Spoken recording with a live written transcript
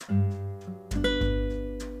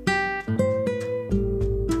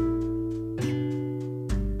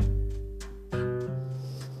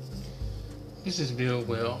is Bill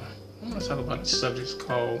Well. I'm going to talk about a subject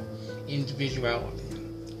called individuality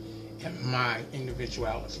and my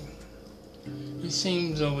individuality. It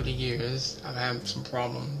seems over the years I've had some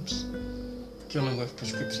problems dealing with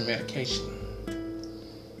prescription medication.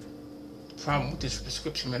 The problem with this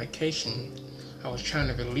prescription medication, I was trying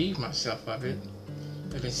to relieve myself of it,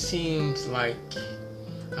 but it seems like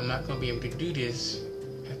I'm not going to be able to do this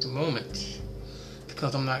at the moment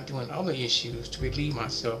because I'm not doing other issues to relieve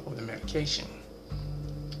myself of the medication,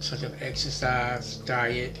 such as exercise,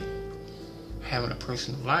 diet, having a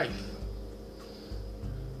personal life.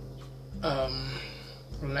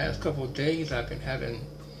 For the last couple of days, I've been having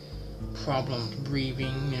problems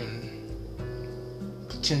breathing and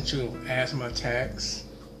potential asthma attacks,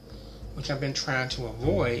 which I've been trying to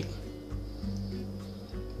avoid.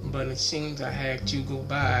 But it seems I had to go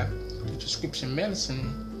buy the prescription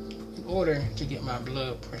medicine in order to get my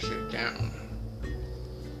blood pressure down.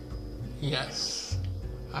 Yes,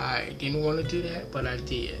 I didn't want to do that, but I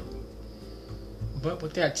did. But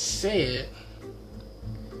with that said,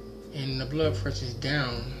 and the blood pressure is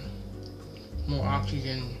down, more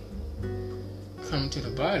oxygen coming to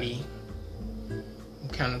the body, I'm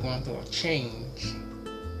kind of going through a change,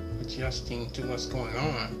 adjusting to what's going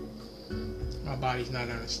on. My body's not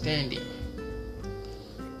understanding.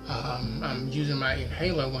 I'm using my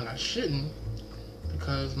inhaler when I shouldn't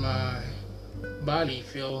because my body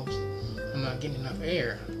feels I'm not getting enough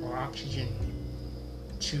air or oxygen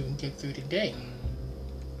to get through the day.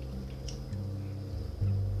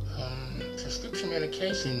 Prescription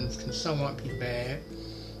medications can somewhat be bad,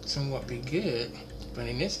 somewhat be good, but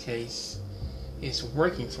in this case, it's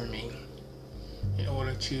working for me in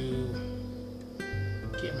order to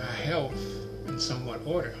get my health in somewhat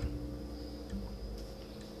order.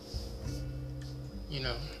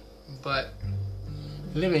 But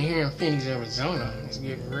living here in Phoenix, Arizona, it's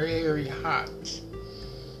getting very hot,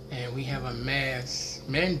 and we have a mask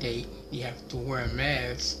mandate. You have to wear a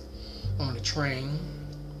mask on the train,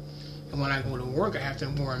 and when I go to work, I have to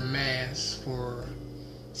wear a mask for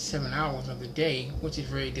 7 hours of the day, which is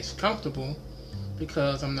very discomfortable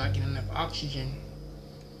because I'm not getting enough oxygen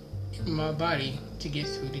in my body to get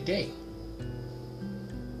through the day.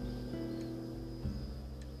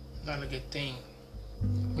 Not a good thing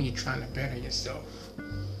when you're trying to better yourself.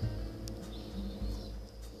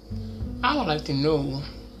 I would like to know,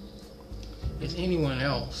 is anyone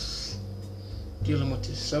else dealing with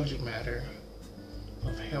this subject matter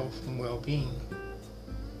of health and well-being,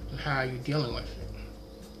 and how are you dealing with it?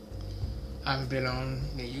 I've been on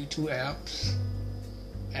the YouTube apps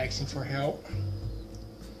asking for help,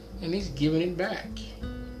 and he's giving it back.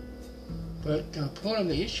 But the point of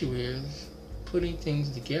the issue is putting things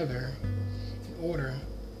together in order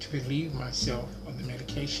to relieve myself of the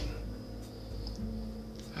medication.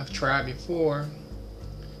 I've tried before,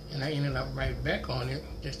 and I ended up right back on it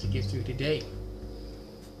just to get through the day.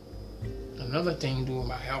 Another thing to do with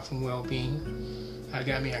my health and well-being, I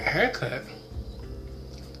got me a haircut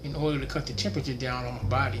in order to cut the temperature down on my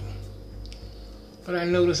body. But I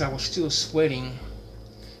noticed I was still sweating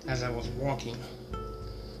as I was walking,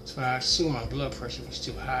 so I assumed my blood pressure was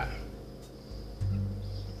too high.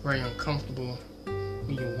 Very uncomfortable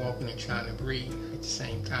when you're walking and trying to breathe at the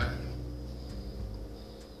same time.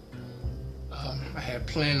 I had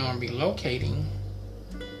planned on relocating,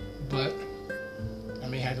 but I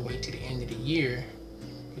may have to wait till the end of the year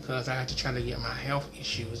because I have to try to get my health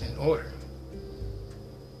issues in order.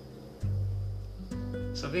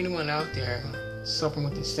 So if anyone out there suffering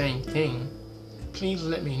with the same thing, please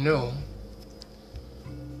let me know.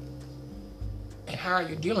 And how are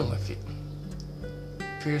you dealing with it?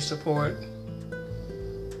 Peer support,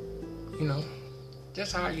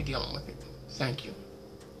 just how are you dealing with it? Thank you.